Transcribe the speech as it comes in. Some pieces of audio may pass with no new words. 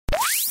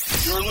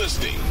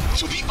listening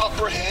to the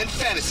Upper Hand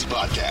Fantasy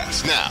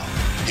Podcast. Now,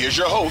 here's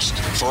your host,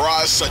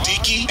 Faraz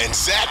Sadiki and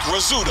Zach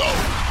Rizzuto.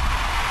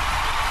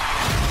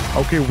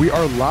 Okay, we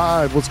are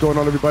live. What's going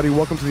on, everybody?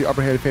 Welcome to the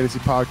Upper Hand Fantasy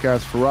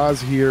Podcast.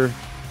 Faraz here.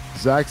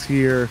 Zach's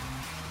here.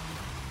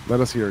 Let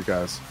us hear it,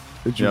 guys.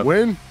 Did you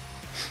win?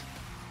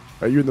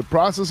 Are you in the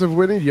process of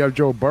winning? Do you have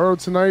Joe Burrow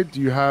tonight?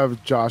 Do you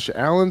have Josh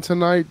Allen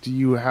tonight? Do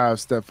you have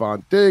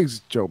Stephon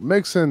Diggs, Joe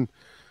Mixon?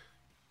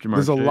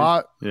 There's a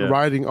lot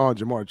riding on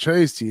Jamar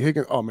Chase, T.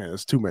 Higgins. Oh, man,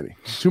 there's too many.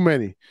 Too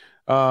many.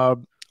 A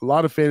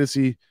lot of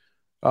fantasy,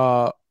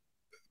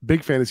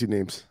 big fantasy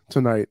names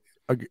tonight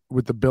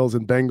with the Bills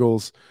and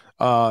Bengals.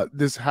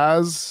 This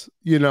has,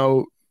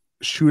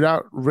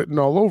 shootout written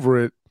all over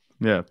it.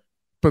 Yeah.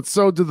 But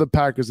so did the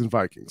Packers and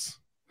Vikings.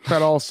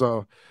 That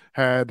also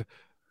had,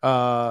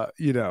 that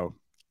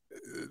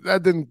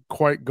didn't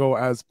quite go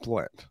as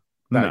planned,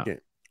 that game,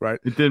 right?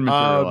 It didn't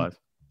materialize.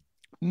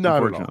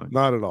 Not at all.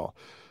 Not at all.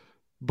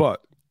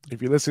 But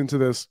if you're listening to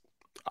this,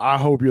 I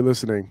hope you're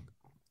listening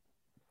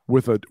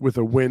with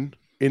a win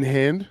in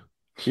hand.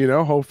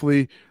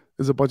 Hopefully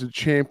there's a bunch of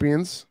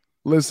champions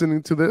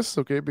listening to this,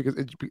 okay?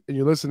 And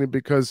you're listening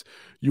because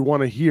you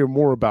want to hear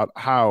more about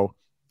how,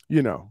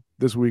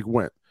 this week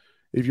went.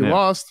 If you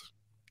lost,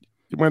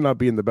 you might not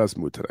be in the best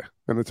mood today,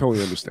 and I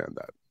totally understand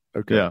that.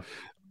 Okay, yeah,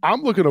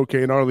 I'm looking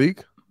okay in our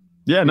league.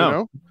 Yeah,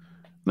 no,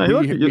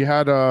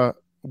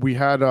 we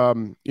had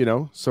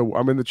so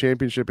I'm in the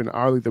championship in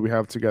our league that we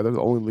have together, the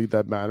only league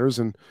that matters,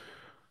 and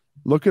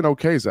looking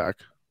okay, Zach.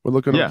 We're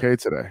looking okay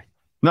today.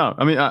 No,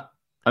 I mean, I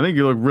think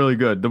you look really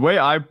good. The way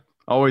I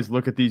always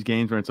look at these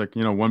games where it's like,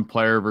 one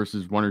player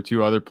versus one or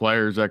two other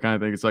players, that kind of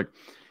thing. It's like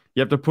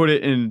you have to put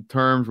it in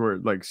terms where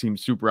it like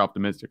seems super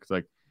optimistic. It's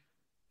like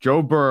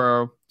Joe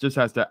Burrow just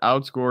has to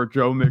outscore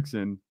Joe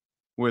Mixon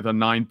with a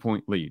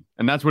 9-point lead.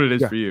 And that's what it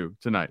is for you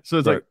tonight. So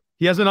it's like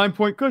he has a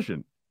 9-point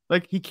cushion.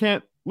 Like he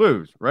can't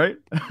lose, right?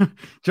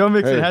 Joe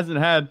Mixon hasn't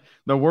had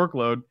the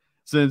workload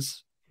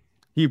since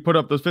he put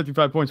up those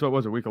 55 points. What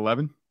was it, week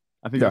 11?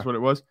 I think that's what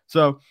it was.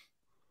 So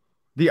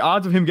the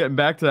odds of him getting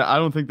back to that, I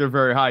don't think they're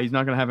very high. He's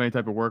not going to have any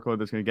type of workload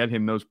that's going to get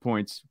him those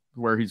points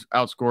where he's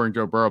outscoring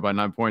Joe Burrow by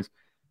 9 points.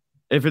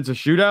 If it's a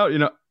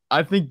shootout,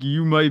 I think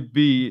you might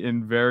be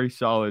in very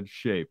solid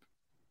shape.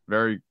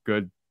 Very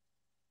good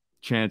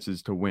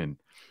chances to win,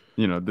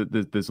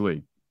 this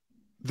league.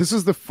 This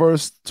is the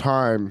first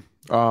time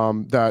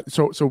that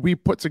so we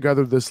put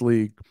together this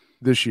league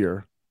this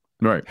year,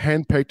 right?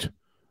 Handpicked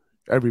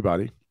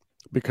everybody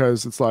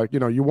because it's like,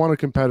 you want a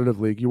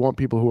competitive league, you want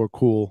people who are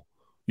cool,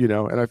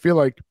 and I feel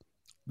like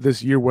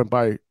this year went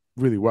by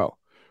really well.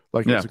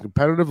 Like it was a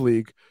competitive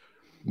league,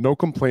 no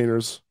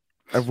complainers,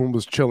 everyone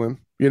was chilling.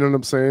 You know what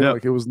I'm saying? Yep.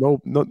 Like it was no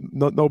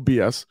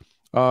BS.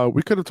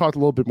 We could have talked a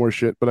little bit more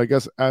shit, but I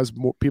guess as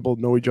more people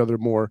know each other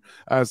more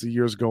as the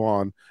years go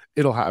on,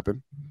 it'll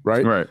happen,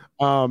 right? Right.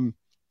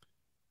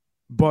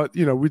 But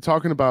we're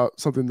talking about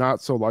something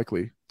not so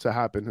likely to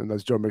happen, and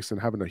that's Joe Mixon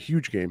having a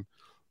huge game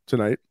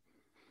tonight.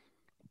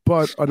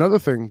 But another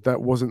thing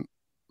that wasn't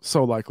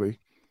so likely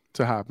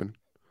to happen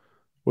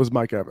was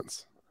Mike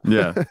Evans.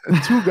 Yeah.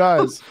 Two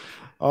guys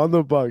on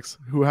the Bucs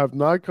who have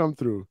not come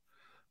through,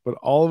 but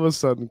all of a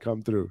sudden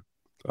come through.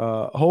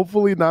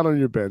 Hopefully not on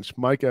your bench,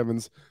 Mike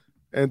Evans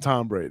and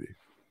Tom Brady.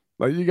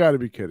 Like, you got to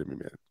be kidding me,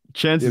 man.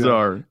 Chances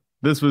are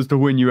this was to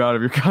win you out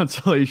of your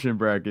consolation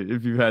bracket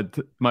if you had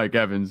Mike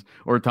Evans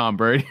or Tom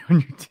Brady on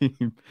your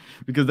team,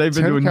 because they've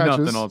been doing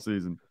nothing all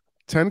season.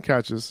 10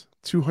 catches,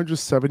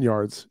 207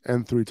 yards,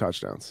 and 3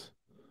 touchdowns.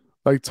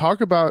 Like, talk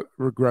about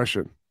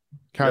regression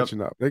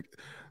catching up. Like,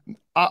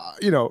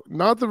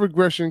 not the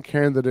regression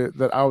candidate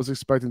that I was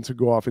expecting to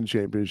go off in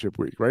championship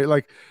week, right?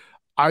 Like,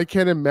 I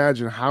can't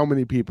imagine how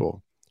many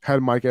people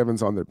had Mike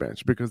Evans on their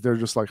bench because they're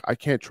just like, I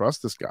can't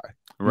trust this guy.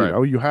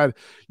 Right. You had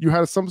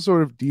some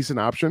sort of decent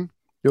option.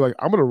 You're like,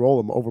 I'm going to roll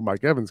him over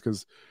Mike Evans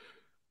because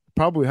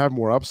probably have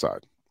more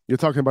upside. You're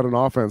talking about an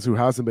offense who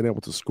hasn't been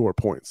able to score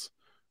points.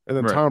 And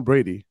then Tom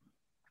Brady,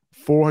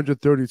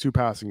 432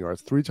 passing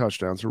yards, 3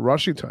 touchdowns, a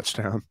rushing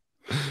touchdown.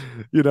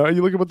 And you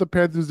look at what the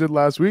Panthers did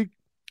last week,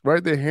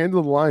 right? They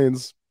handled the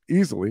Lions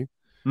easily,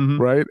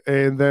 right?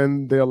 And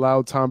then they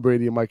allowed Tom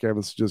Brady and Mike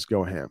Evans to just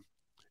go ham.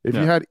 If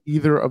you had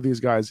either of these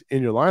guys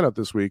in your lineup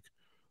this week,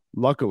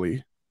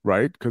 luckily,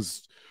 right?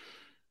 Because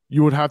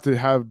you would have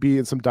to be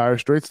in some dire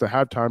straits to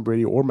have Tom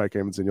Brady or Mike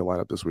Evans in your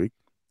lineup this week.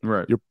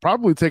 Right. You're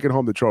probably taking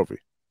home the trophy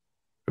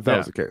if that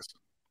was the case.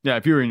 Yeah,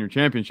 if you were in your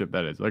championship,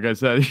 that is. Like I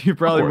said, you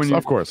probably win.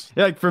 Of course.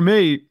 Yeah, like for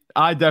me,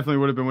 I definitely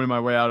would have been winning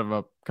my way out of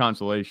a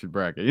consolation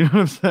bracket. You know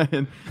what I'm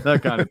saying?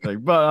 That kind of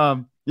thing.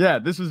 But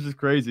this was just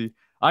crazy.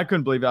 I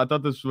couldn't believe it. I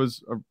thought this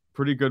was a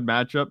pretty good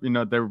matchup.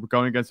 They were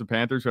going against the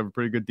Panthers, who have a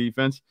pretty good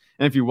defense.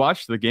 And if you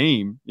watch the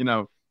game,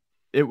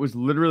 it was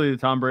literally the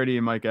Tom Brady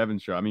and Mike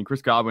Evans show. I mean,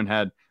 Chris Godwin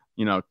had,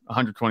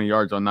 120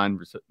 yards on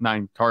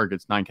 9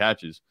 targets, 9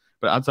 catches.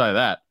 But outside of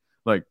that,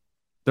 like,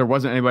 there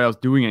wasn't anybody else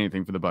doing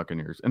anything for the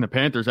Buccaneers. And the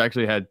Panthers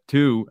actually had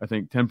 2, I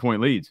think,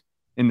 10-point leads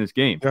in this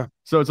game. Yeah.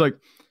 So it's like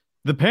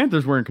the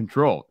Panthers were in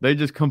control. They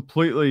just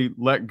completely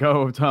let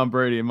go of Tom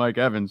Brady and Mike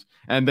Evans,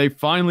 and they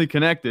finally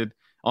connected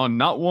on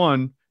not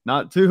one,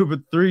 not two, but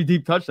three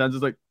deep touchdowns.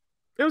 It's like,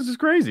 it was just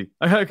crazy.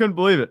 I couldn't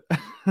believe it.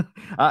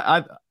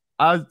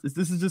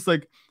 This is just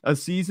like a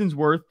season's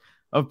worth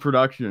of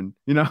production,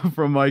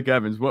 from Mike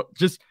Evans.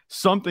 Just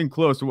something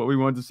close to what we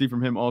wanted to see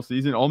from him all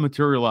season, all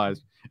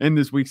materialized in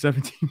this Week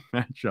 17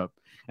 matchup.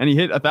 And he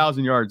hit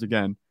 1,000 yards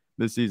again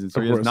this season.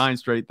 So he has 9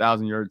 straight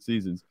 1,000-yard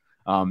seasons.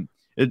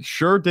 It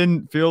sure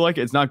didn't feel like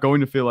it. It's not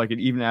going to feel like it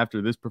even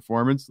after this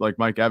performance. Like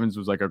Mike Evans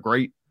was like a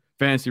great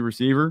fantasy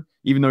receiver.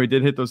 Even though he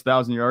did hit those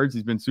 1,000 yards,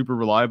 he's been super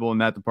reliable in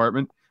that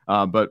department.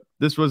 But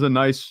this was a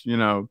nice,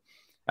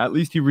 at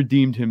least he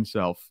redeemed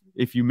himself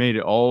if you made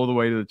it all the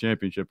way to the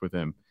championship with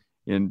him.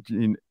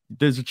 And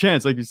there's a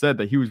chance, like you said,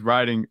 that he was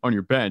riding on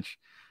your bench.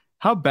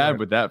 How bad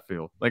would that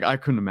feel? Like, I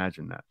couldn't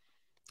imagine that.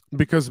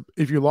 Because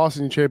if you lost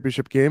in your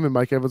championship game and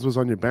Mike Evans was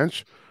on your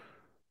bench,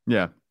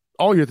 yeah,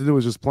 all you had to do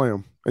was just play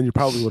him, and you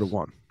probably would have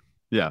won.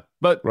 Yeah,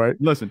 but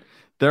listen,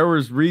 there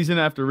was reason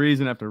after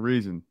reason after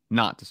reason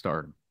not to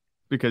start him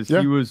because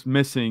he was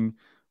missing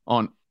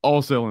on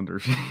all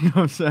cylinders. You know what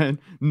I'm saying?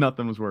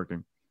 Nothing was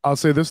working. I'll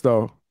say this,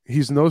 though.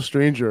 He's no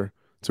stranger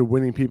to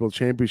winning people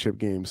championship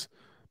games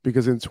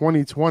because in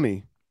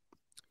 2020,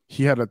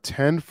 he had a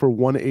 10 for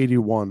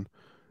 181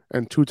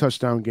 and 2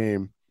 touchdown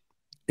game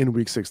in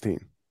Week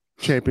 16,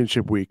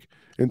 championship week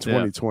in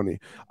 2020. Yeah.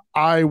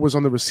 I was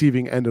on the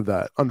receiving end of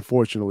that,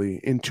 unfortunately,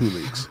 in 2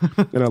 leagues,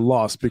 and I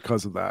lost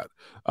because of that.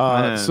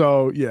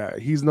 So yeah,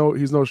 he's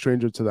no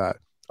stranger to that.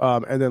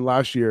 And then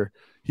last year,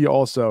 he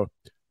also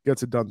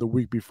gets it done the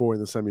week before in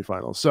the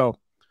semifinals. So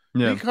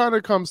he kind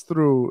of comes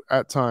through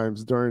at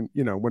times during,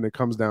 when it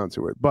comes down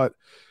to it. But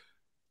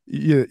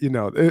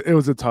it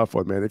was a tough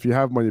one, man. If you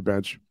have him on your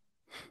bench,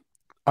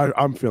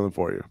 I'm feeling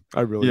for you.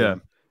 I really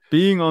am.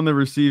 Being on the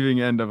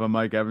receiving end of a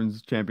Mike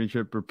Evans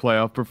championship or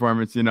playoff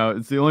performance,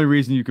 it's the only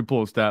reason you could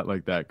pull a stat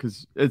like that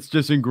because it's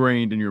just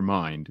ingrained in your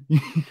mind.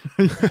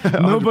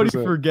 Nobody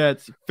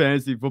forgets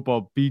fantasy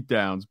football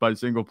beatdowns by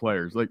single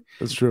players. Like,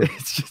 that's true.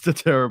 It's just a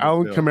terrible.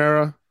 Alvin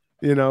Kamara,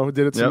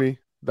 did it to me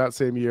that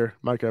same year.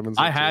 Mike Evans.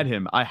 I had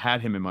him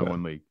in my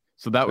one league.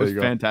 So that was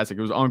fantastic.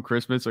 It was on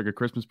Christmas, like a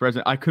Christmas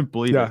present. I couldn't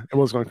believe it. Yeah, it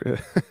was on.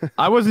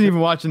 I wasn't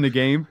even watching the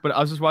game, but I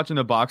was just watching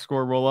the box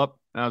score roll up,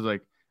 and I was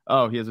like,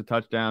 oh, he has a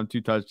touchdown,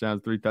 2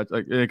 touchdowns, 3 touchdowns.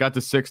 Like, it got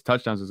to 6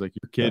 touchdowns. I was like,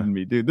 you're kidding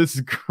me, dude. This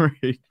is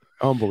great.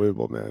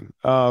 Unbelievable, man.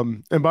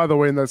 And by the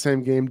way, in that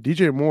same game,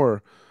 DJ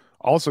Moore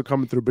also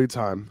coming through big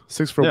time.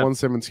 6 for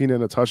 117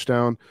 and a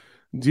touchdown.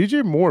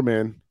 DJ Moore,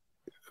 man,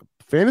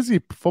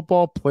 fantasy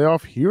football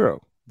playoff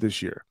hero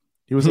this year.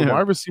 He was a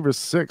wide receiver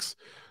 6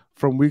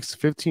 from weeks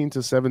 15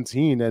 to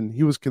 17, and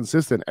he was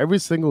consistent. Every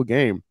single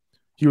game,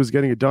 he was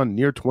getting it done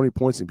near 20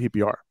 points in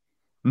PPR.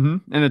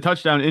 Mm-hmm. And a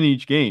touchdown in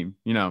each game,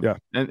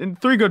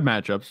 and 3 good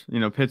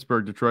matchups,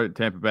 Pittsburgh, Detroit,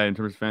 Tampa Bay in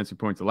terms of fantasy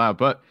points allowed.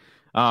 But,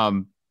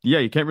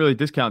 you can't really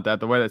discount that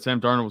the way that Sam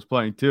Darnold was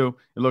playing too.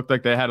 It looked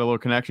like they had a little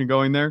connection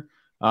going there.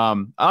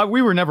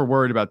 We were never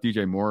worried about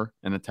DJ Moore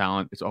and the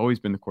talent. It's always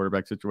been the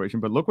quarterback situation,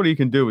 but look what he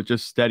can do with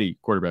just steady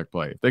quarterback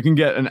play. If they can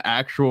get an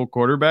actual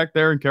quarterback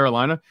there in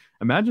Carolina,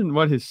 imagine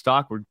what his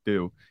stock would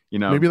do,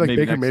 maybe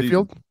Baker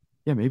Mayfield. Season.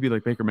 Yeah, maybe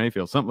like Baker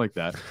Mayfield, something like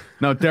that.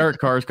 No, Derek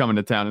Carr is coming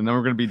to town, and then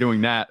we're going to be doing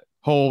that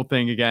whole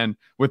thing again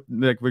with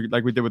like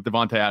we did with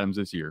Devontae Adams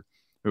this year,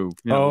 who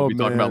we'll be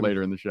talking about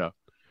later in the show.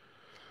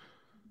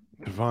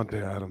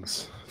 Devontae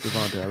Adams.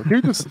 Can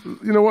you just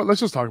what? Let's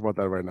just talk about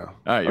that right now.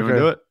 All right, you want to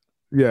do it?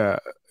 Yeah,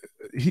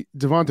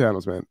 Devontae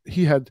Adams, man,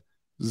 he had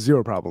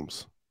 0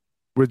 problems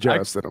with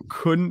Jarrett Stidham.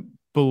 Couldn't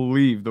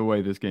believe the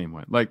way this game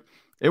went. Like,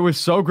 it was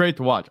so great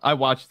to watch. I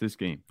watched this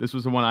game. This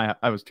was the one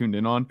I was tuned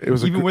in on. It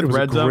was a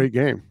great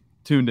game.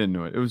 Tuned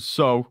into it. It was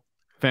so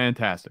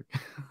fantastic.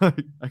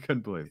 I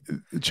couldn't believe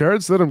it.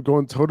 Jarrett Stidham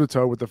going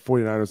toe-to-toe with the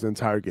 49ers the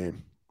entire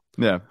game.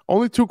 Yeah.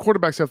 Only 2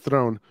 quarterbacks have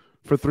thrown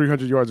for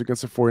 300 yards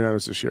against the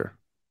 49ers this year.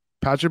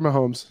 Patrick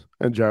Mahomes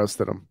and Jarrett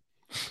Stidham.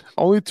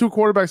 Only 2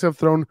 quarterbacks have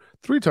thrown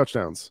 3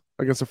 touchdowns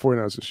against the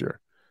 49ers this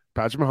year.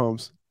 Patrick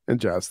Mahomes and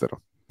Jarrett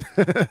Stidham.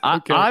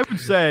 I would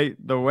say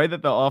the way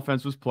that the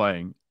offense was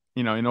playing,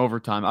 in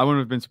overtime, I wouldn't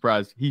have been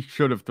surprised. He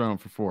should have thrown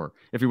for 4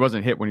 if he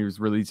wasn't hit when he was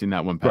releasing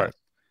that one pass. Right.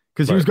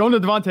 Because he was going to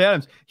Devontae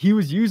Adams. He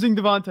was using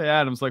Devontae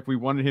Adams like we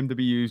wanted him to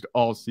be used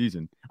all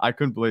season. I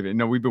couldn't believe it.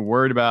 We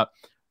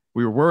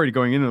were worried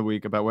going into the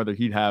week about whether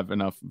he'd have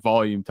enough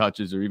volume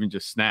touches or even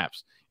just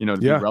snaps, to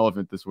be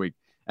relevant this week.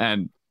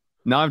 And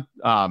now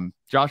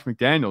Josh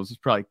McDaniels is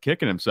probably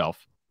kicking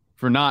himself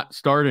for not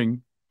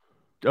starting.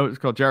 It's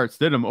called Jarrett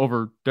Stidham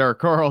over Derek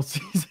Carr all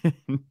season.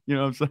 You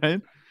know what I'm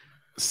saying?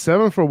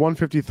 7 for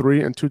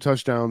 153 and 2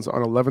 touchdowns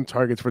on 11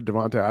 targets for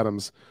Devontae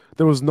Adams.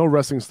 There was no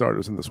resting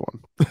starters in this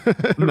one.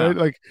 No. Right?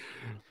 Like,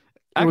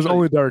 it was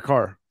only Derek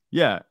Carr.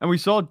 Yeah. And we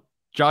saw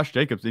Josh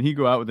Jacobs. Did he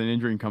go out with an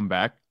injury and come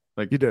back?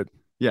 Like, he did.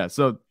 Yeah.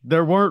 So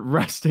there weren't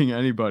resting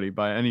anybody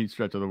by any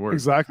stretch of the word.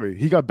 Exactly.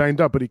 He got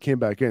banged up, but he came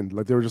back in.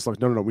 Like, they were just like,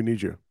 no, we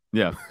need you.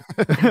 Yeah.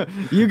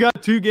 You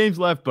got 2 games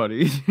left,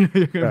 buddy. You're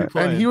gonna be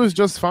playing. And he was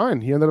just fine.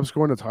 He ended up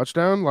scoring a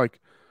touchdown. Like,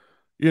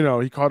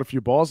 he caught a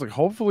few balls. Like,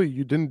 hopefully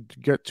you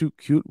didn't get too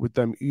cute with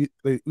them,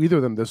 either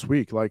of them this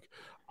week. Like,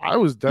 I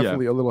was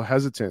definitely a little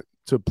hesitant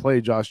to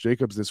play Josh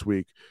Jacobs this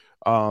week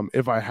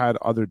if I had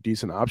other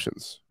decent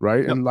options,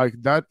 right? Yep. And like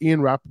that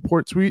Ian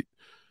Rappaport tweet,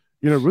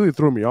 really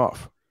threw me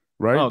off,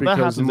 right? Oh, because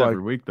that happens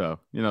every week, though.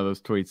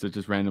 Those tweets that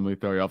just randomly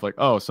throw you off, like,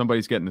 oh,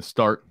 somebody's getting the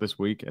start this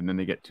week, and then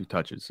they get 2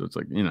 touches. So it's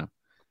like,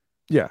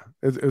 Yeah,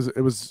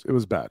 it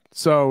was bad.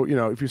 So,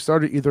 if you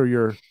started either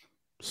your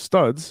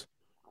studs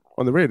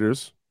on the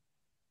Raiders,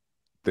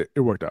 it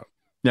worked out.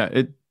 Yeah,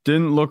 it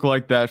didn't look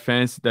like that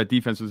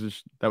defense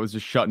was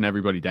just shutting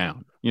everybody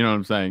down. You know what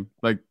I'm saying?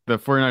 Like the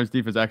 49ers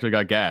defense actually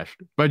got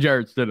gashed by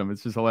Jarrett Stidham.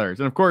 It's just hilarious.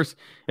 And of course,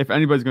 if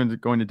anybody's going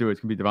to do it,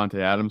 it's going to be Davante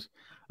Adams.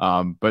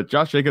 But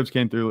Josh Jacobs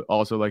came through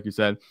also, like you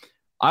said.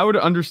 I would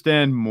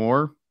understand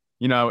more,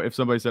 if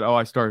somebody said, oh,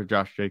 I started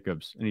Josh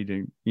Jacobs and he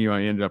didn't, he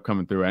ended up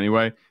coming through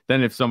anyway.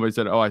 Then if somebody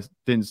said, oh, I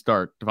didn't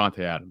start Davante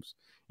Adams,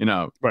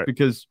 right?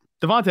 Because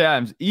Davante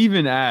Adams,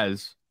 even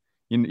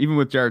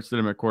with Jarrett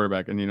Stidham at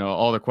quarterback and,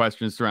 all the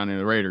questions surrounding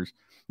the Raiders,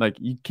 like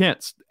you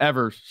can't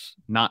ever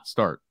not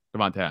start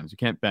Davante Adams. You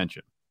can't bench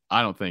him,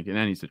 I don't think, in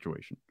any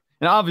situation.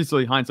 And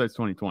obviously hindsight's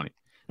 20/20.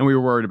 And we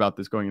were worried about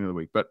this going into the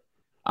week, but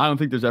I don't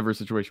think there's ever a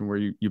situation where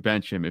you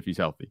bench him if he's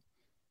healthy.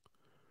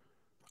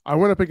 I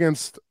went up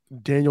against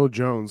Daniel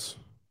Jones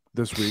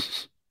this week,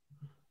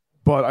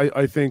 but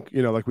I think,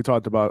 like we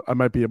talked about, I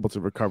might be able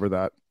to recover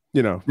that,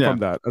 from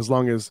that, as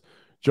long as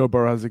Joe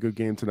Burrow has a good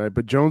game tonight.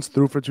 But Jones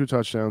threw for 2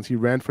 touchdowns. He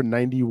ran for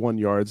 91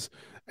 yards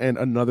and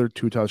another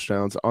 2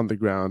 touchdowns on the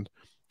ground.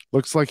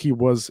 Looks like he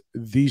was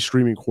the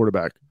streaming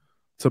quarterback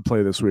to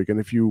play this week. And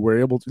if you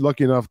were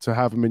lucky enough to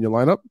have him in your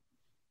lineup,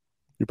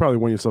 you probably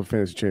won yourself a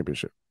fantasy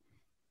championship.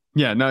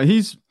 Yeah, no,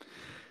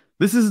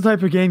 this is the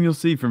type of game you'll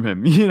see from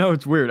him.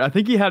 It's weird. I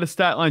think he had a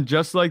stat line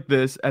just like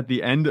this at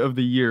the end of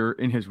the year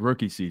in his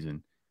rookie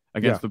season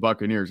against the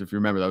Buccaneers. If you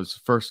remember, that was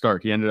his first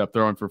start. He ended up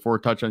throwing for 4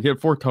 touchdowns. He had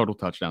 4 total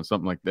touchdowns,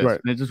 something like this. Right.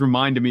 And it just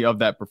reminded me of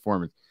that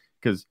performance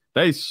because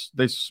they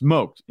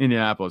smoked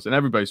Indianapolis, and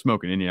everybody's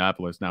smoking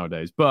Indianapolis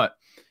nowadays. But,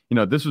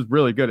 this was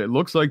really good. It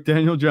looks like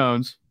Daniel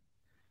Jones,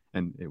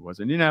 and it was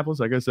Indianapolis,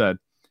 like I said,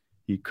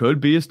 he could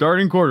be a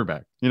starting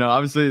quarterback.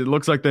 Obviously it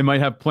looks like they might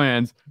have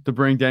plans to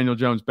bring Daniel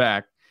Jones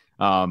back.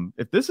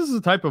 If this is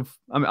the type of,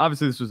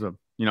 obviously this was a,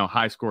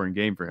 high scoring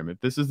game for him. If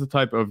this is the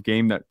type of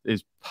game that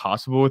is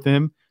possible with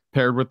him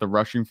paired with the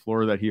rushing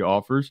floor that he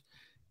offers,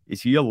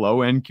 is he a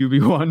low end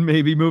QB1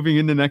 maybe moving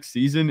into next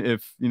season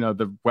if,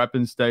 the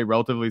weapons stay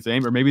relatively the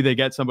same, or maybe they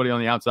get somebody on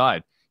the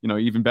outside,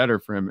 even better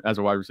for him as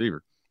a wide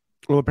receiver.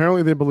 Well,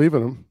 apparently they believe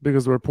in him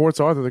because the reports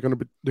are that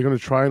they're going to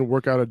try and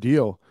work out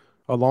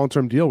a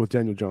long-term deal with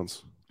Daniel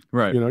Jones.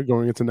 Right.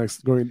 Going into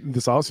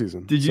this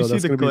offseason. Did you see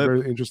the clip?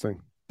 Very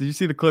interesting. Did you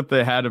see the clip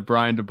they had of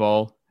Brian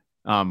DeBall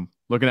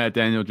looking at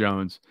Daniel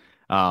Jones?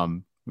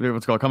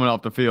 What's called coming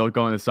off the field,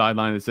 going to the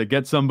sideline. They said,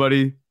 get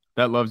somebody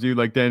that loves you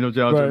like Daniel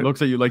Jones, or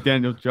looks at you like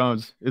Daniel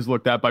Jones is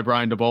looked at by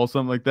Brian DeBall,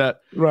 something like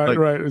that.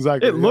 Right,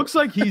 exactly. It looks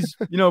like he's,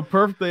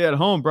 perfectly at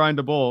home, Brian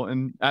DeBall,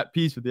 and at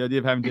peace with the idea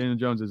of having Daniel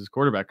Jones as his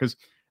quarterback, because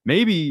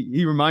maybe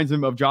he reminds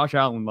him of Josh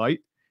Allen light,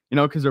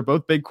 because they're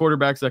both big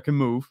quarterbacks that can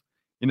move.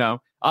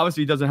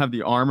 Obviously he doesn't have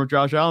the arm of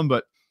Josh Allen,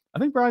 but I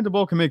think Brian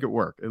DeBall can make it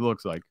work. It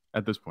looks like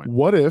at this point.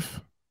 What if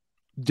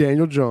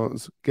Daniel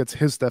Jones gets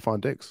his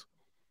Stephon Diggs?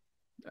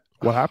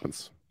 What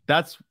happens?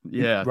 That's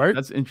right.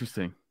 That's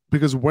interesting.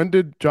 Because when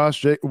did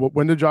Josh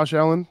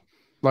Allen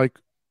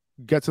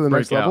get to the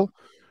next level?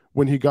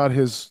 When he got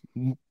his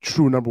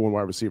true number 1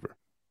 wide receiver.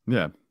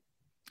 Yeah.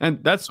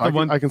 And that's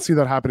I can see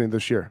that happening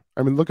this year.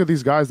 I mean, look at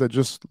these guys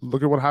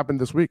look at what happened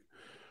this week,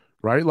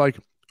 right? Like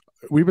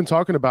we've been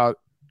talking about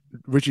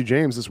Richie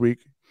James this week,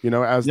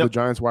 as the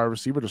Giants wide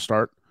receiver to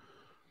start,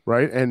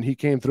 right? And he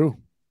came through.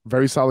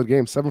 Very solid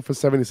game, 7 for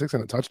 76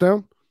 and a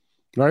touchdown,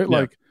 right? Yeah.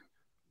 Like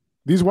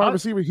these wide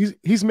receivers,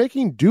 he's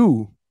making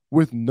do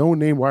with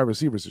no-name wide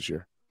receivers this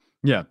year.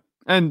 Yeah,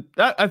 and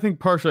that I think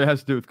partially has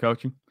to do with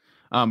coaching,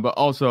 but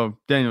also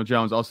Daniel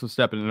Jones also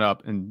stepping it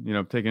up and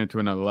taking it to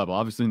another level.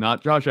 Obviously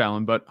not Josh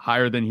Allen, but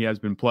higher than he has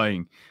been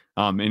playing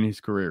in his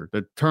career.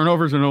 The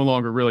turnovers are no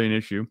longer really an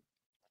issue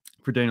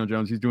for Daniel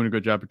Jones. He's doing a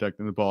good job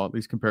protecting the ball, at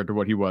least compared to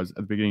what he was at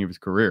the beginning of his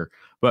career.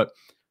 But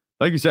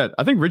like you said,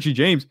 I think Richie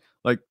James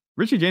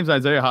and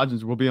Isaiah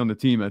Hodgins will be on the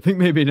team, I think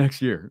maybe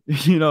next year.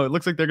 It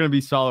looks like they're going to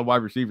be solid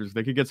wide receivers.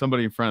 They could get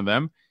somebody in front of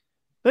them.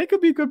 They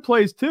could be good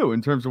plays too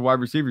in terms of wide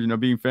receivers,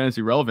 being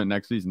fantasy relevant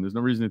next season. There's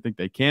no reason to think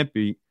they can't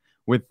be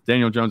with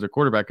Daniel Jones at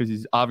quarterback because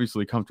he's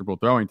obviously comfortable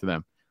throwing to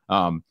them.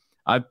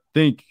 I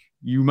think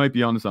you might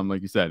be onto something,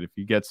 like you said, if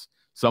he gets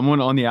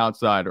someone on the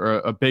outside or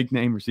a big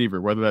name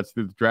receiver, whether that's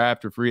through the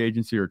draft or free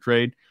agency or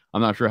trade.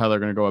 I'm not sure how they're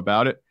going to go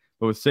about it.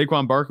 But with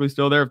Saquon Barkley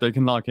still there, if they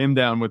can lock him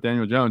down with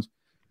Daniel Jones,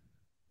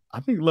 I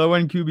think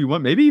low-end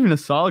QB1, maybe even a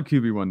solid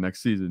QB1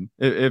 next season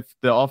if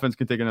the offense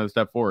can take another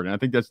step forward. And I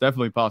think that's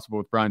definitely possible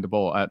with Brian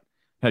DeBall at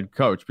head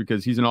coach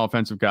because he's an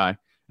offensive guy,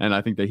 and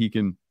I think that he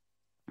can,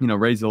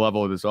 raise the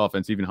level of this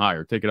offense even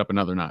higher, take it up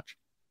another notch.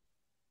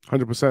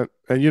 100%.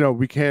 And,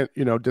 we can't,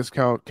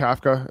 discount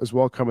Kafka as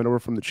well coming over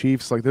from the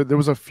Chiefs. Like there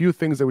was a few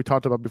things that we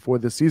talked about before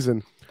this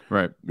season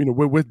Right. You know,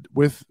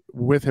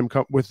 with him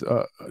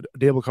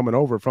Dable coming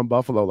over from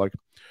Buffalo, like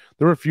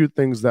there were a few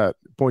things that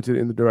pointed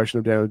in the direction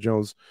of Daniel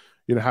Jones,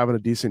 you know, having a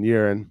decent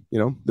year, and you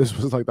know, this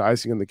was like the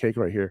icing on the cake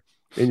right here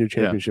in your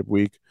championship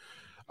week.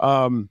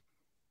 Saquon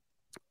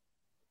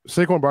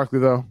Barkley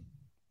though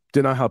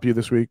did not help you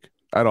this week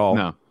at all.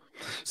 No.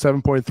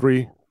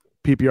 7.3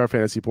 PPR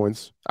fantasy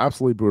points,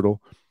 absolutely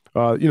brutal.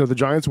 You know, the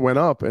Giants went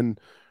up, and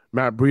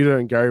Matt Breida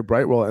and Gary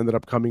Brightwell ended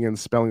up coming in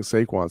spelling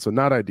Saquon, so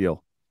not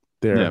ideal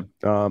there.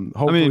 Yeah.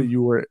 Hopefully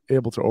you were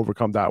able to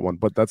overcome that one,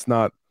 but that's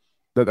not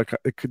that.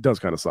 It does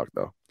kind of suck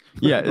though.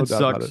 Yeah, No it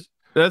sucks.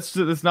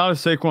 It's not a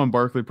Saquon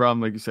Barkley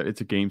problem, like you said.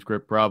 It's a game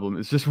script problem.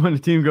 It's just when the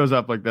team goes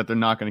up like that, they're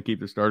not going to keep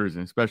their starters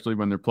in, especially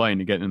when they're playing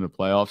to get into the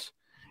playoffs.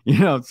 You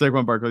know,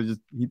 Saquon Barkley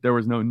there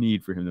was no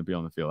need for him to be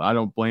on the field. I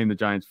don't blame the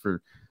Giants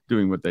for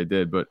doing what they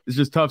did, but it's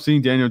just tough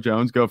seeing Daniel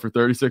Jones go for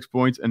 36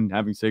 points and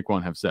having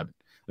Saquon have 7.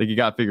 Like you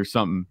got to figure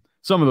something.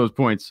 Some of those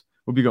points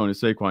will be going to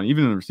Saquon,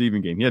 even in the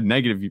receiving game. He had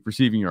negative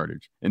receiving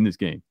yardage in this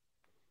game.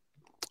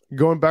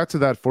 Going back to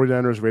that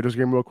 49ers Raiders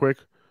game real quick,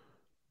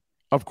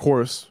 of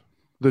course,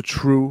 the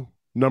true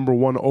number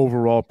 1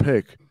 overall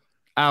pick,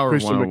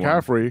 Christian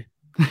McCaffrey,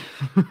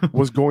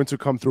 was going to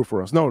come through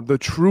for us. No, the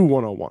true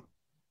 101.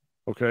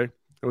 Okay?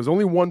 There was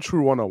only one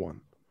true 101.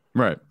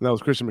 Right. And that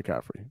was Christian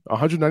McCaffrey.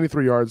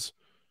 193 yards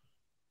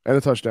and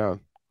a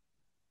touchdown.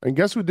 And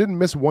guess who didn't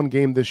miss one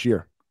game this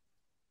year?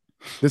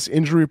 This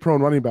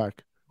injury-prone running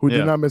back who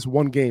did not miss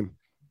one game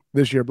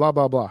this year, blah,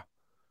 blah, blah.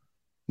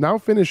 Now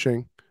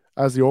finishing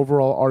as the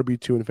overall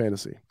RB2 in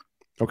fantasy.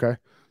 Okay?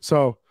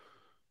 So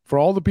for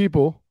all the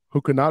people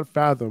who could not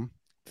fathom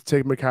to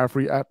take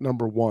McCaffrey at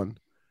number 1,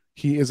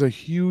 he is a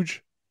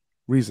huge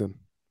reason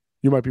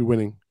you might be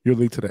winning your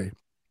league today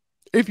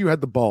if you had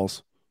the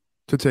balls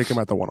to take him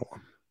at the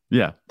 101.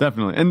 Yeah,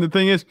 definitely. And the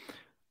thing is,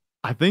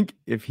 I think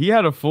if he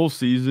had a full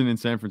season in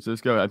San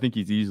Francisco, I think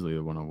he's easily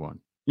the 101.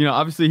 You know,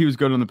 obviously he was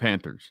good on the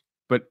Panthers,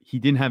 but he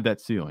didn't have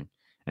that ceiling.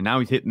 And now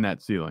he's hitting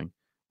that ceiling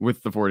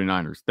with the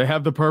 49ers. They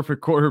have the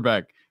perfect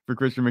quarterback for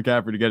Christian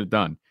McCaffrey to get it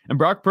done. And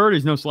Brock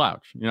Purdy's no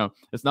slouch. You know,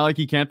 it's not like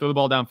he can't throw the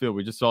ball downfield.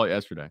 We just saw it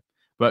yesterday.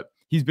 But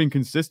he's been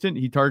consistent.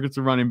 He targets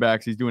the running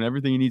backs. He's doing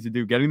everything he needs to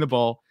do, getting the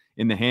ball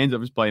in the hands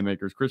of his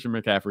playmakers. Christian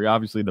McCaffrey,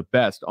 obviously the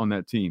best on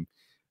that team.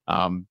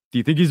 Do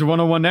you think he's a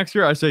 101 next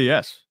year? I say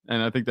yes.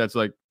 And I think that's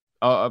like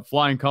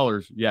flying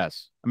colors.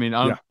 Yes. I mean,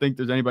 I don't think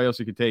there's anybody else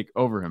you could take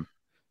over him.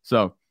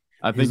 So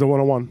I think he's the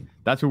 101.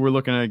 That's what we're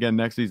looking at again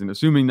next season,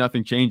 assuming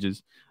nothing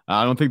changes.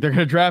 I don't think they're going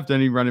to draft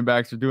any running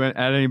backs or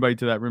add anybody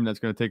to that room that's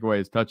going to take away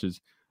his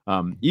touches.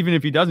 Even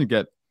if he doesn't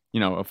get, you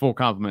know, a full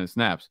complement of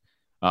snaps,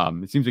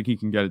 it seems like he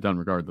can get it done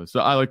regardless. So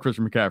I like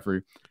Christian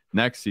McCaffrey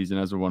next season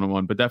as a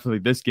 101, but definitely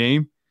this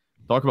game,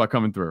 talk about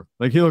coming through.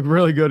 Like he looked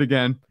really good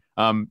again.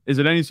 Is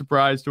it any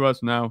surprise to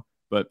us? No,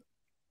 but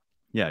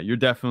yeah, you're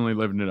definitely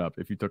living it up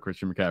if you took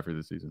Christian McCaffrey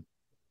this season.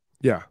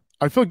 Yeah,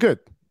 I feel good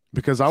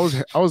because I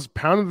was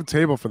pounding the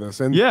table for this,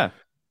 and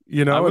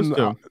you know,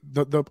 and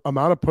the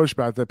amount of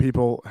pushback that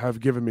people have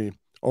given me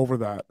over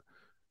that,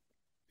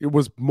 it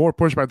was more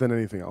pushback than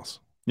anything else.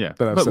 Yeah,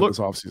 that I've said this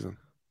offseason.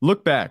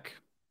 Look back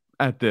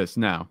at this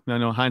now. I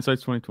know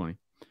hindsight's 20/20.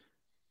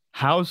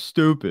 How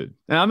stupid,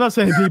 and I'm not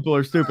saying people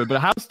are stupid, but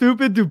how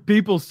stupid do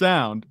people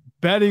sound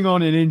betting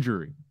on an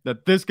injury?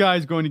 That this guy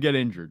is going to get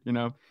injured, you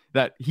know,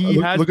 that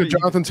he has. Look at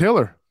Jonathan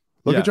Taylor.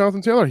 Look at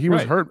Jonathan Taylor. He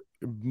was hurt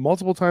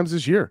multiple times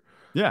this year.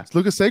 Yeah.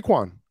 Look at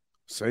Saquon.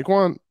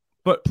 Saquon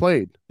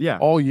played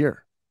all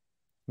year.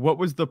 What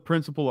was the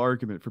principal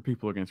argument for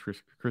people against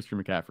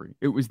Christian McCaffrey?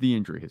 It was the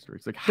injury history.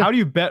 It's like, how do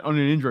you bet on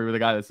an injury with a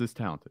guy that's this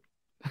talented?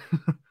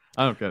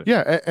 I don't get it.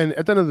 Yeah. And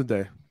at the end of the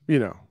day, you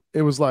know,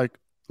 it was like,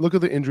 look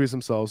at the injuries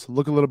themselves.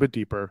 Look a little bit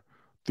deeper.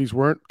 These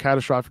weren't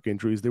catastrophic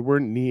injuries. They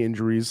weren't knee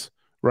injuries,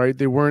 right?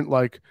 They weren't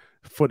like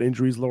foot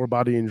injuries, lower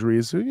body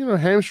injuries, you know,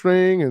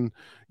 hamstring and,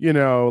 you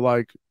know,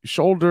 like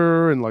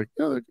shoulder and like,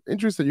 you know,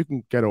 injuries that you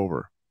can get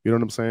over. You know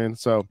what I'm saying?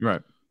 So,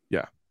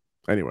 yeah.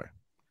 Anyway,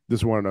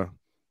 just wanted to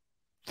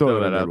throw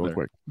that out real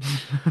quick.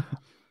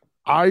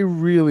 I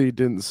really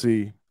didn't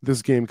see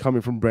this game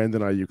coming from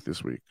Brandon Ayuk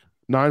this week.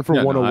 9 for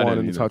 101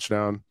 and a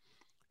touchdown.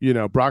 You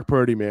know, Brock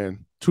Purdy,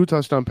 man, 2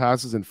 touchdown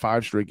passes in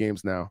 5 straight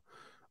games now.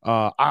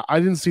 I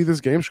didn't see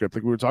this game script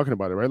like we were talking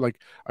about it, right?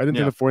 Like I didn't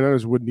think the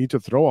 49ers would need to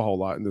throw a whole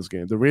lot in this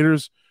game. The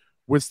Raiders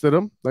withstood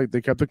them, like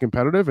they kept it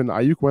competitive, and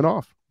Ayuk went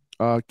off.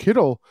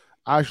 Kittle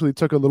actually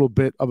took a little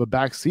bit of a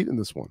back seat in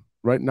this one,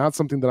 right? Not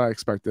something that I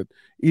expected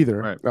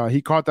either. Right.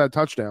 He caught that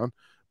touchdown,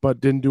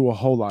 but didn't do a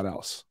whole lot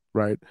else,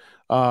 right?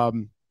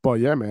 But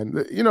yeah,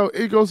 man, you know,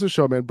 it goes to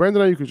show, man,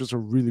 Brandon Ayuk is just a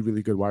really,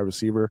 really good wide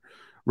receiver,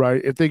 right?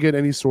 If they get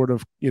any sort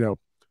of, you know,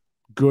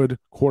 good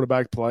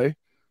quarterback play,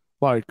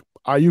 like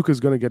Ayuk is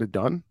going to get it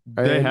done.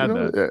 They had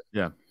that.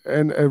 Yeah.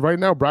 And right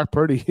now, Brock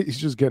Purdy, he's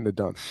just getting it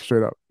done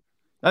straight up.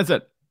 That's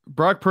it.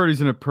 Brock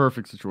Purdy's in a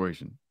perfect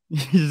situation.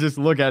 You just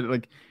look at it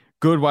like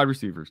good wide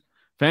receivers,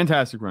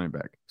 fantastic running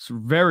back,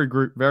 very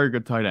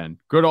good tight end,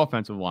 good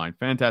offensive line,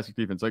 fantastic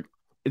defense. Like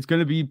it's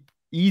going to be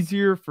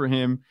easier for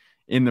him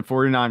in the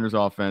 49ers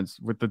offense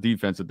with the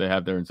defense that they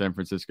have there in San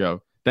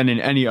Francisco than in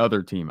any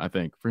other team, I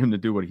think, for him to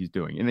do what he's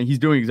doing. And he's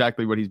doing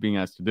exactly what he's being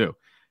asked to do.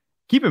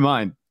 Keep in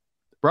mind,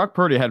 Brock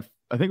Purdy had,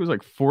 I think it was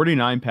like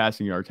 49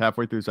 passing yards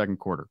halfway through the second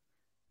quarter.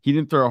 He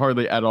didn't throw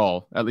hardly at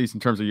all, at least in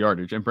terms of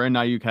yardage. And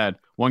Brandon Ayuk had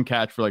one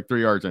catch for like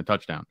 3 yards and a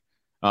touchdown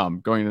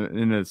going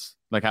in this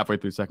like halfway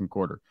through the second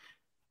quarter.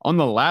 On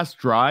the last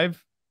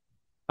drive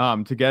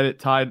to get it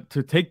tied,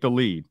 to take the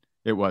lead,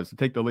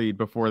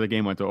 before the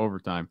game went to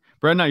overtime,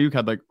 Brandon Ayuk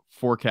had like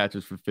 4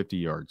 catches for 50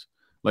 yards.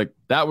 Like,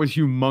 that was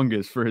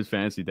humongous for his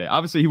fantasy day.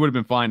 Obviously, he would have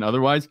been fine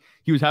otherwise.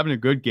 He was having a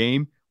good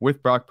game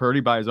with Brock Purdy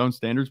by his own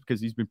standards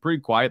because he's been pretty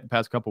quiet the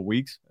past couple of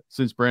weeks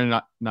since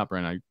Brock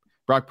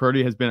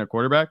Purdy has been a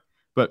quarterback.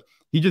 But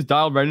he just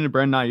dialed right into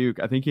Brandon Ayuk.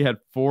 I think he had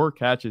 4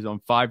 catches on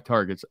 5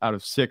 targets out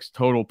of 6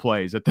 total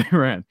plays that they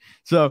ran.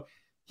 So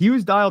he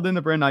was dialed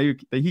into Brandon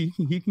Ayuk.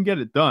 He can get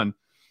it done.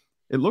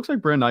 It looks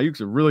like Brandon Ayuk's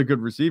a really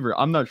good receiver.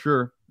 I'm not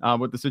sure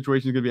what the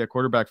situation is going to be at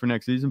quarterback for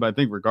next season, but I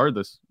think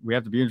regardless, we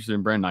have to be interested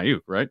in Brandon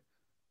Ayuk, right?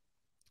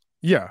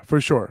 Yeah, for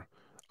sure.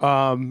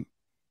 Trey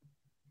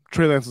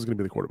Lance is going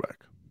to be the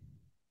quarterback.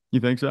 You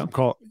think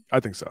so? I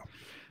think so.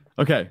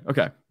 Okay.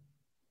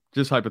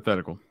 Just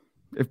hypothetical.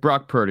 If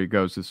Brock Purdy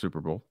goes to the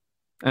Super Bowl,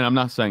 and I'm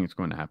not saying it's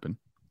going to happen,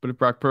 but if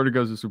Brock Purdy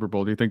goes to the Super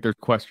Bowl, do you think there's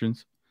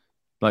questions?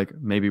 Like,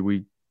 maybe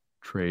we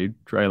trade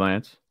Trey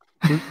Lance?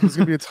 There's going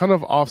to be a ton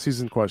of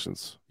off-season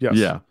questions. Yes.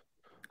 Yeah.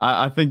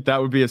 I think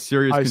that would be a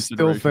serious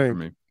consideration for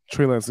me.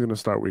 Trey Lance is going to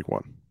start week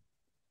 1.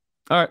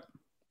 All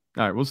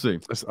right, we'll see.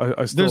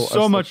 There's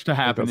so much to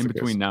happen in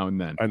between now and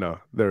then. I know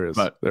there is.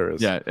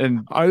 Yeah,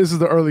 and this is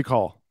the early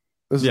call.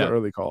 The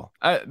early call.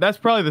 That's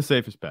probably the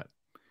safest bet.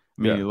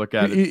 I mean, you look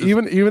at it.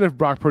 Even if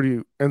Brock Purdy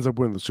ends up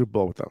winning the Super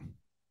Bowl with them.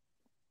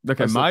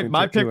 Okay,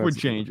 my pick would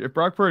change. If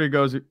Brock Purdy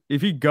goes to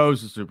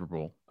the Super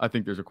Bowl, I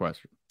think there's a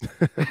question.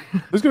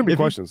 There's going to be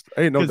questions.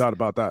 Ain't no doubt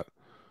about that.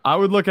 I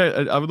would look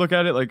at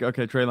it like,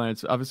 okay, Trey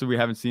Lance, obviously we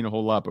haven't seen a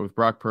whole lot, but with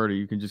Brock Purdy,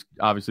 you can just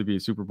obviously be a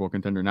Super Bowl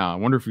contender now. I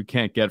wonder if we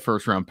can't get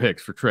first round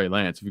picks for Trey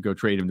Lance if you go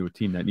trade him to a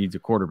team that needs a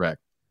quarterback.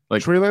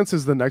 Like, Trey Lance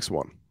is the next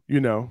one,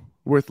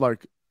 with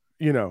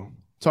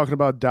talking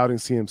about doubting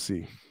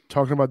CMC,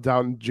 talking about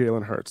doubting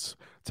Jalen Hurts,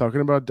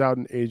 talking about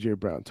doubting AJ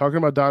Brown, talking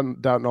about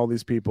doubting all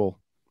these people.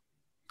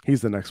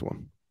 He's the next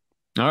one.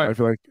 All right. I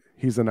feel like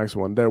he's the next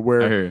one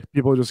where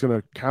people are just going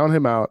to count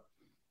him out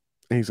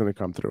and he's going to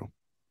come through.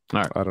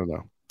 All right. I don't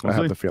know. I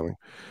have the feeling.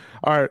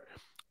 All right.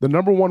 The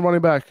number 1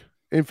 running back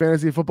in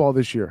fantasy football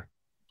this year,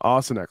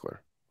 Austin Eckler.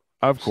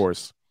 Of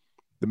course,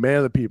 the man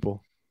of the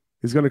people.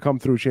 He's going to come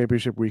through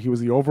championship week. He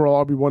was the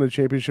overall RB1 in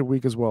championship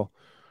week as well.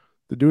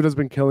 The dude has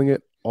been killing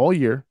it all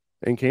year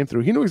and came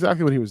through. He knew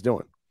exactly what he was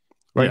doing,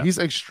 right? Yeah. He's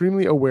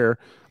extremely aware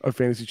of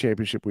fantasy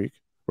championship week,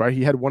 right?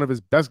 He had one of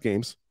his best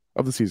games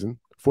of the season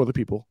for the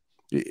people.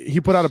 He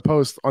put out a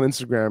post on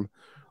Instagram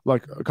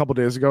like a couple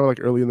days ago, like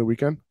early in the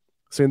weekend,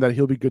 saying that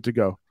he'll be good to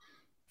go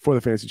for the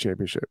fantasy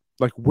championship,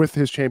 like with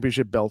his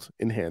championship belt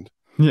in hand.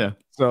 Yeah.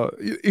 So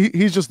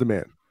he's just the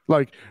man.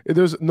 Like,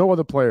 there's no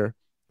other player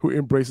who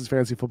embraces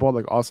fantasy football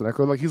like Austin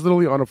Eckler. Like, he's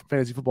literally on a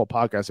fantasy football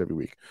podcast every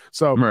week.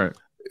 So, right.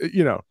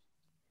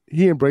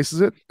 He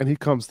embraces it and he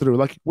comes through.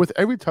 Like, with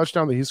every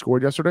touchdown that he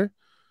scored yesterday,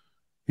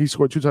 he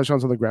scored 2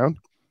 touchdowns on the ground.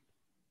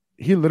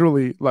 He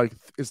literally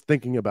is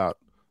thinking about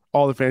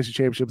all the fantasy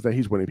championships that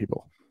he's winning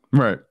people.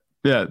 Right.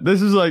 Yeah.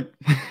 This is like,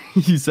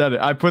 you said it.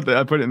 I put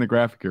it in the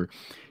graphic here.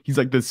 He's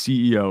like the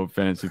CEO of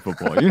fantasy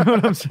football. You know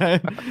what I'm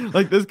saying?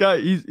 Like, this guy,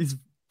 he's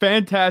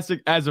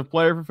fantastic as a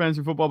player for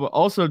fantasy football, but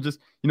also just,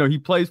 he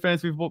plays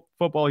fantasy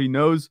football. He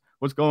knows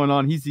what's going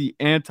on. He's the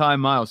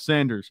anti-Miles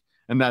Sanders,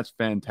 and that's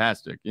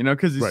fantastic,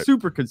 because he's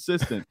super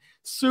consistent,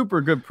 super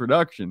good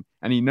production,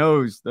 and he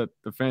knows that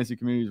the fantasy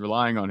community is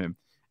relying on him.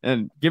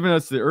 And giving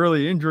us the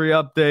early injury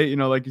update,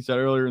 like you said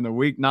earlier in the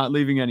week, not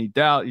leaving any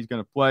doubt he's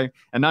going to play.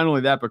 And not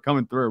only that, but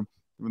coming through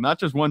with not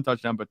just 1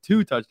 touchdown, but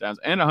 2 touchdowns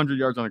and 100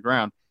 yards on the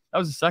ground. That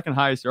was the second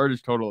highest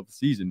yardage total of the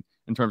season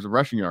in terms of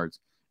rushing yards.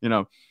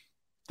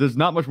 There's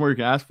not much more you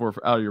can ask for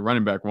out of your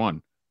running back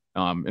 1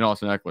 in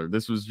Austin Eckler.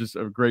 This was just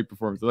a great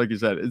performance. Like you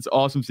said, it's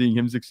awesome seeing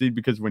him succeed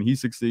because when he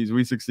succeeds,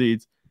 we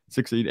succeed.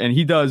 And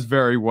he does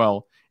very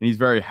well, and he's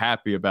very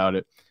happy about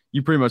it.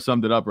 You pretty much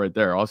summed it up right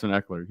there. Austin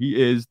Eckler, he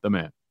is the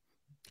man.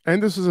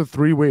 And this is a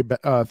three-way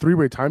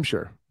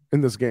timeshare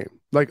in this game.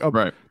 Like,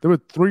 right. There were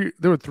three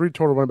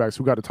total running backs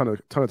who got a ton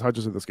of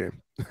touches in this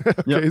game.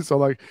 Okay, yep.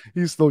 So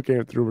he still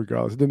came through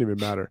regardless. It didn't even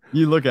matter.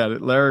 You look at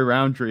it. Larry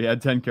Roundtree had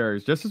 10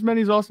 carries, just as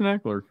many as Austin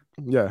Eckler.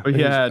 Yeah, but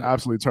he had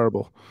absolutely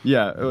terrible.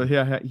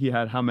 Yeah, he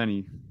had how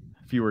many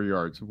fewer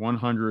yards?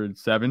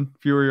 107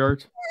 fewer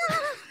yards.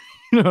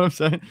 You know what I'm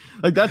saying?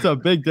 Like, that's a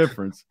big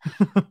difference.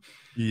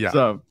 Yeah.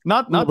 So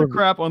not the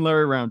crap on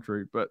Larry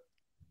Roundtree, but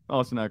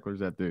Austin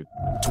Eckler's that dude.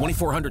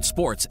 2400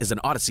 Sports is an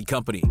Odyssey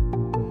company.